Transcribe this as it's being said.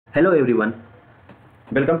Hello everyone,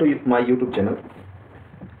 welcome to my YouTube channel.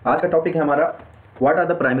 आज का topic है हमारा what are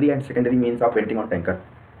the primary and secondary means of venting on tanker.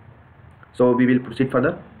 So we will proceed further.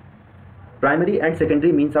 Primary and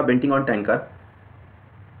secondary means of venting on tanker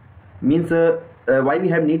means why we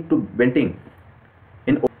have need to venting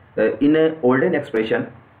in a olden expression,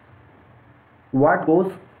 what goes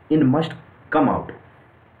in must come out.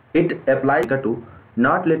 It applies to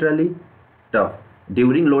not literally tough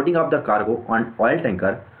during loading of the cargo on oil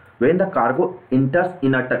tanker. When the cargo enters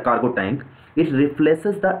in a cargo tank, it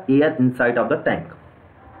replaces the air inside of the tank.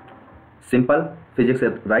 Simple physics,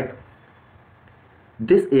 right?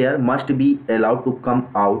 This air must be allowed to come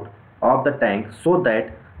out of the tank so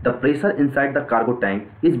that the pressure inside the cargo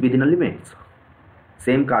tank is within a limits.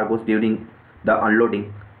 Same cargoes during the unloading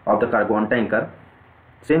of the cargo on tanker.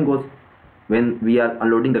 Same goes when we are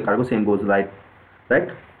unloading the cargo. Same goes right.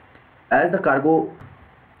 As the cargo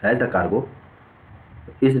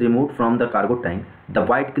is removed from the cargo tank, the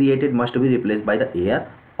void created must be replaced by the air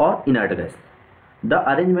or inert gas. The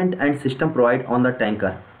arrangement and system provided on the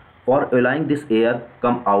tanker for allowing this air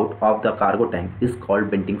come out of the cargo tank is called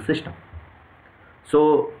venting system. So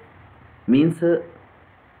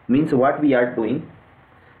means what we are doing,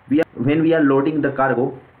 when we are loading the cargo,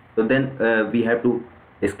 so then we have to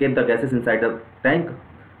escape the gases inside the tank.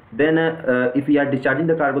 Then if we are discharging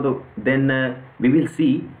the cargo, then we will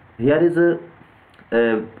see here is a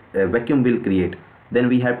vacuum will create. Then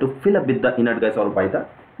we have to fill up with the inert gas or by the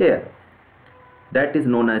air. That is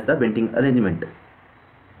known as the venting arrangement.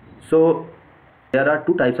 So there are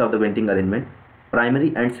two types of the venting arrangement,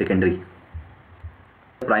 primary and secondary.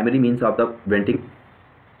 Primary means of the venting.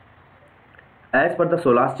 As per the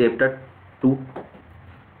SOLAS chapter 2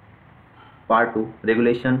 part 2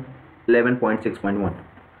 regulation 11.6.1,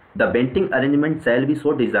 the venting arrangement shall be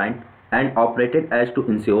so designed and operated as to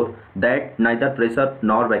ensure that neither pressure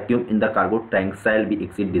nor vacuum in the cargo tank shall be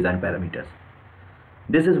exceed design parameters.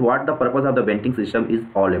 This is what the purpose of the venting system is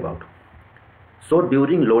all about. So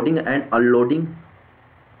during loading and unloading,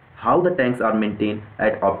 how the tanks are maintained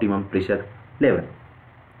at optimum pressure level.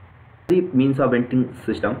 Means of venting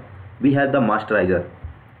system, we have the masterizer.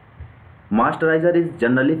 Masterizer is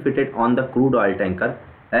generally fitted on the crude oil tanker,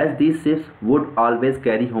 as these ships would always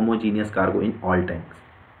carry homogeneous cargo in oil tanks.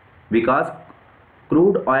 Because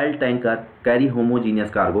crude oil tanker carry homogeneous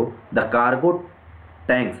cargo, the cargo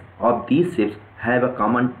tanks of these ships have a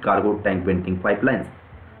common cargo tank venting pipelines.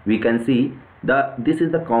 We can see this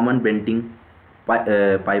is the common venting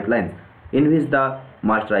pipelines in which the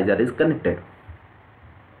masterizer is connected.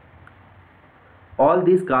 All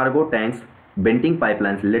these cargo tanks venting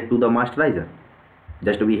pipelines led to the masterizer.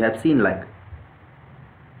 Just we have seen like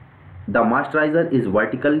the masterizer is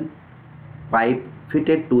vertical pipe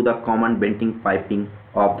fitted to the common venting piping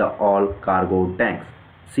of the all cargo tanks.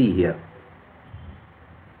 See here.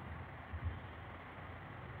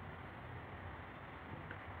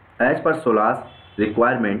 As per SOLAS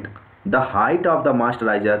requirement, the height of the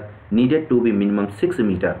masterizer needed to be minimum 6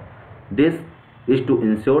 meters. This is to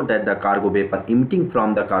ensure that the cargo vapor emitting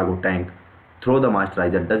from the cargo tank through the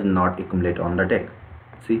masterizer does not accumulate on the deck.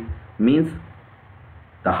 See, means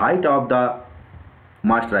the height of the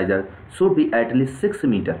masterizer should be at least 6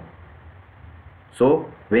 meters. So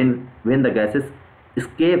when the gases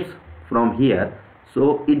escapes from here,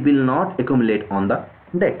 so it will not accumulate on the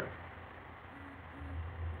deck.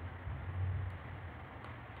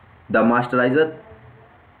 The masterizer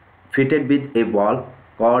fitted with a valve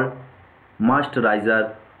called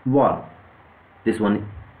masterizer valve. This one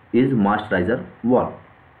is masterizer valve.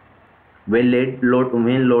 When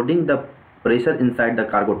loading, the pressure inside the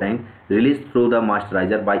cargo tank released through the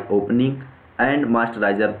masterizer by opening and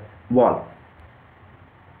masterizer valve.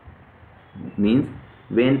 Means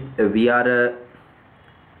when we are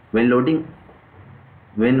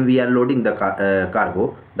loading the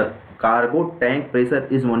cargo, the cargo tank pressure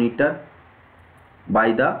is monitored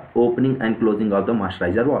by the opening and closing of the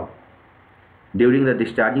masterizer valve. During the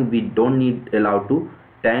discharging, we don't need allow to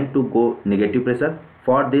tank to go negative pressure.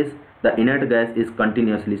 For this, the inert gas is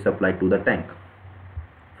continuously supplied to the tank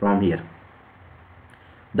from here.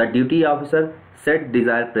 The duty officer set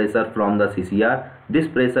desired pressure from the CCR. This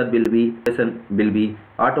pressure will be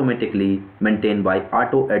automatically maintained by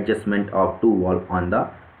auto adjustment of two valves on the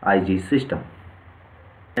IG system.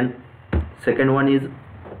 And second one is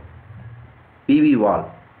PV valve,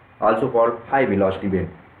 also called high velocity vent.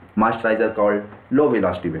 Masterizer called low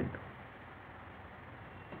velocity vent.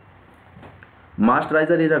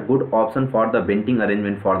 Masterizer is a good option for the venting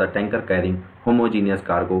arrangement for the tanker carrying homogeneous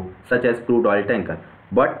cargo such as crude oil tanker,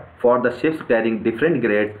 but for the ships carrying different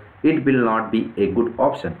grades, it will not be a good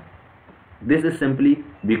option. This is simply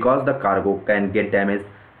because the cargo can get damaged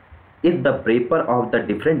if the vapor of the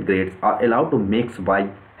different grades are allowed to mix by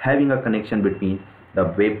having a connection between the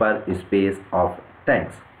vapor space of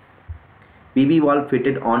tanks. PV valve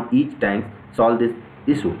fitted on each tank solve this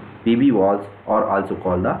issue. PV valves are also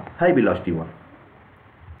called the high velocity valve.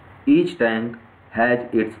 Each tank has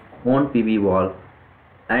its own PV valve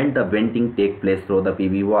and the venting takes place through the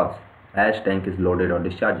PV valves as tank is loaded or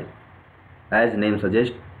discharged. As name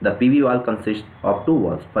suggests, the PV valve consists of two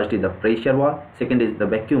valves. First is the pressure valve, second is the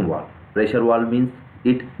vacuum valve. Pressure valve means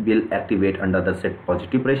it will activate under the set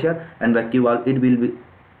positive pressure, and vacuum valve it will be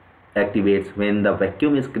activates when the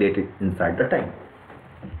vacuum is created inside the tank.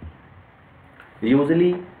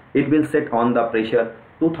 Usually it will set on the pressure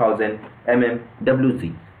 2000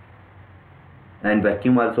 mmWg and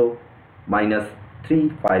vacuum also minus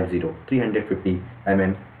 350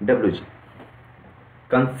 mmWg.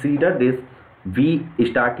 Consider this V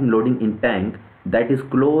starting loading in tank that is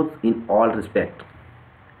closed in all respect,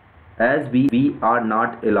 as we are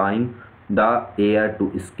not allowing the air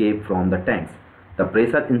to escape from the tanks. The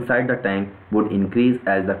pressure inside the tank would increase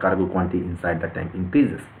as the cargo quantity inside the tank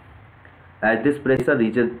increases. As this pressure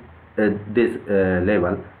reaches this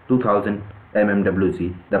level 2000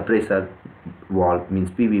 mmWg, the pressure valve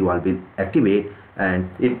means PV valve will activate and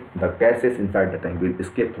the gases inside the tank will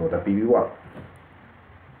escape through the PV valve.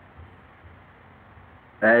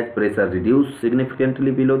 As pressure reduces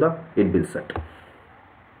significantly below the, it will shut.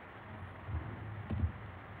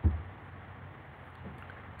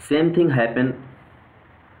 Same thing happen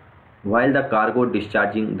while the cargo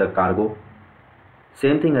discharging the cargo.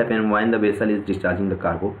 Same thing happen when the vessel is discharging the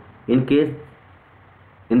cargo. In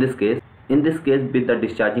this case, with the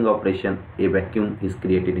discharging operation, a vacuum is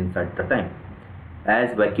created inside the tank.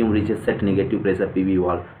 As vacuum reaches set negative pressure, PV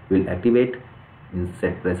valve will activate in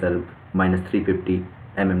set pressure minus 350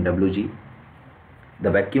 mmWg.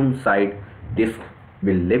 The vacuum side disc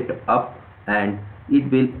will lift up and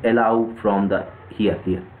it will allow from the here.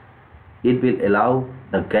 It will allow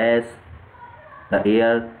the gas, the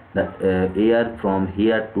air from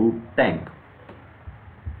here to tank.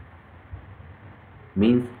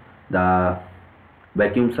 Means the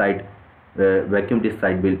vacuum disc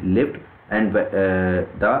side will lift and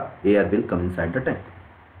the air will come inside the tank.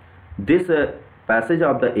 This passage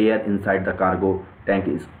of the air inside the cargo tank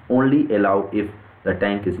is only allowed if the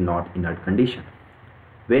tank is not in inert condition.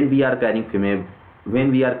 When we are carrying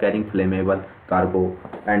flammable cargo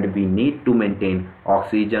and we need to maintain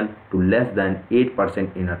oxygen to less than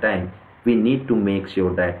 8% in a tank, we need to make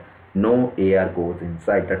sure that no air goes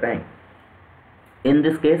inside the tank. In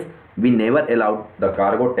this case, we never allowed the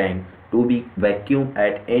cargo tank to be vacuumed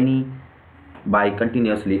at any by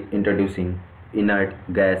continuously introducing inert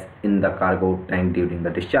gas in the cargo tank during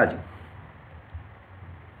the discharging.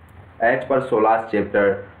 As per SOLAS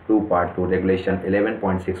chapter 2 part 2 regulation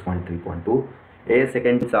 11.6.3.2, a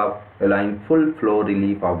second of allowing full flow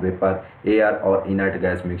relief of vapor, air or inert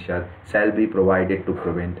gas mixture shall be provided to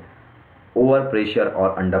prevent overpressure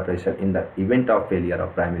or underpressure in the event of failure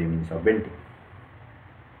of primary means of venting.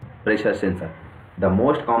 Pressure sensor. The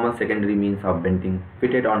most common secondary means of venting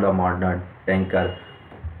fitted on the modern tanker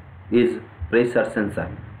is pressure sensor,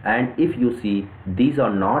 and if you see, these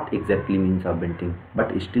are not exactly means of venting,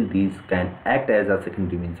 but still these can act as a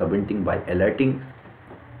secondary means of venting by alerting.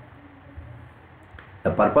 The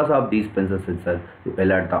purpose of these pressure sensors to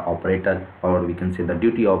alert the operator, or we can say the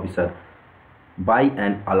duty officer, by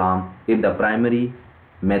an alarm if the primary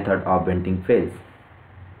method of venting fails.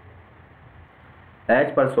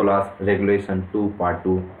 As per SOLAS regulation 2 part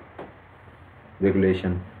 2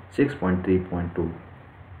 regulation 6.3.2,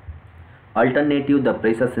 alternative, the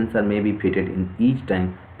pressure sensor may be fitted in each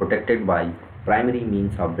tank protected by primary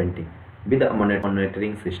means of venting with a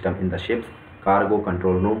monitoring system in the ship's cargo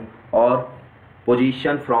control room or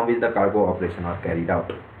position from which the cargo operation are carried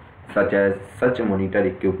out. Such monitor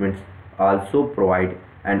equipments also provide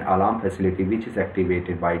an alarm facility which is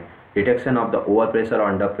activated by detection of the overpressure or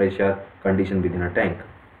underpressure condition within a tank.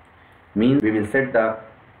 Means we will set the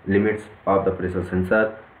limits of the pressure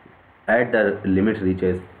sensor. At the limit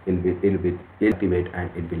reaches, it will activate and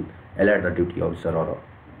it will alert the duty officer or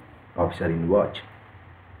officer in watch.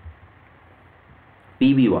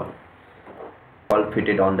 PV valve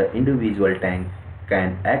fitted on the individual tank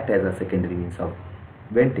can act as a secondary means of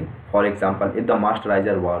venting. For example, if the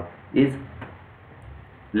masterizer valve is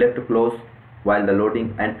left closed while the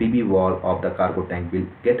loading, and PV valve of the cargo tank will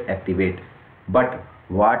get activated. But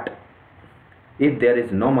what if there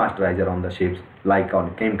is no masterizer on the ships, like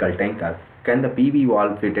on chemical tanker? Can the PV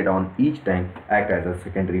valve fitted on each tank act as a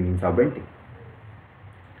secondary means of venting?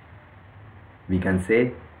 We can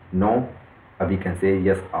say no, We can say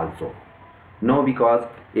yes also. No, because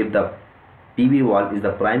if the PV valve is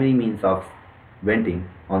the primary means of venting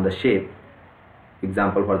on the shape,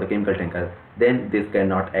 example for the chemical tanker, then this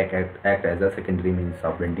cannot act as a secondary means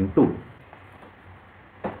of venting too.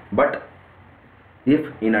 But if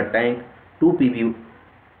in a tank two PV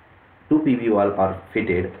valve are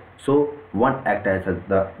fitted, so one will act as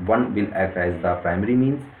the primary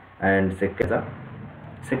means and second as a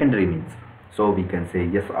secondary means. So we can say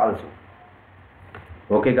yes also.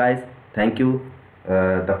 Okay guys, thank you.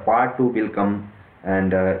 The part 2 will come,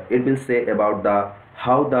 and it will say about the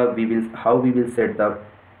how we will set the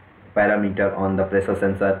parameter on the pressure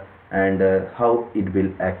sensor, and how it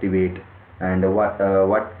will activate, and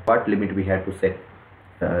what limit we have to set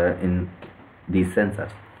in these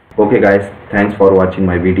sensors. Okay guys, thanks for watching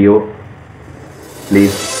my video.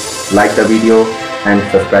 Please like the video and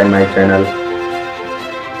subscribe my channel,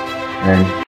 and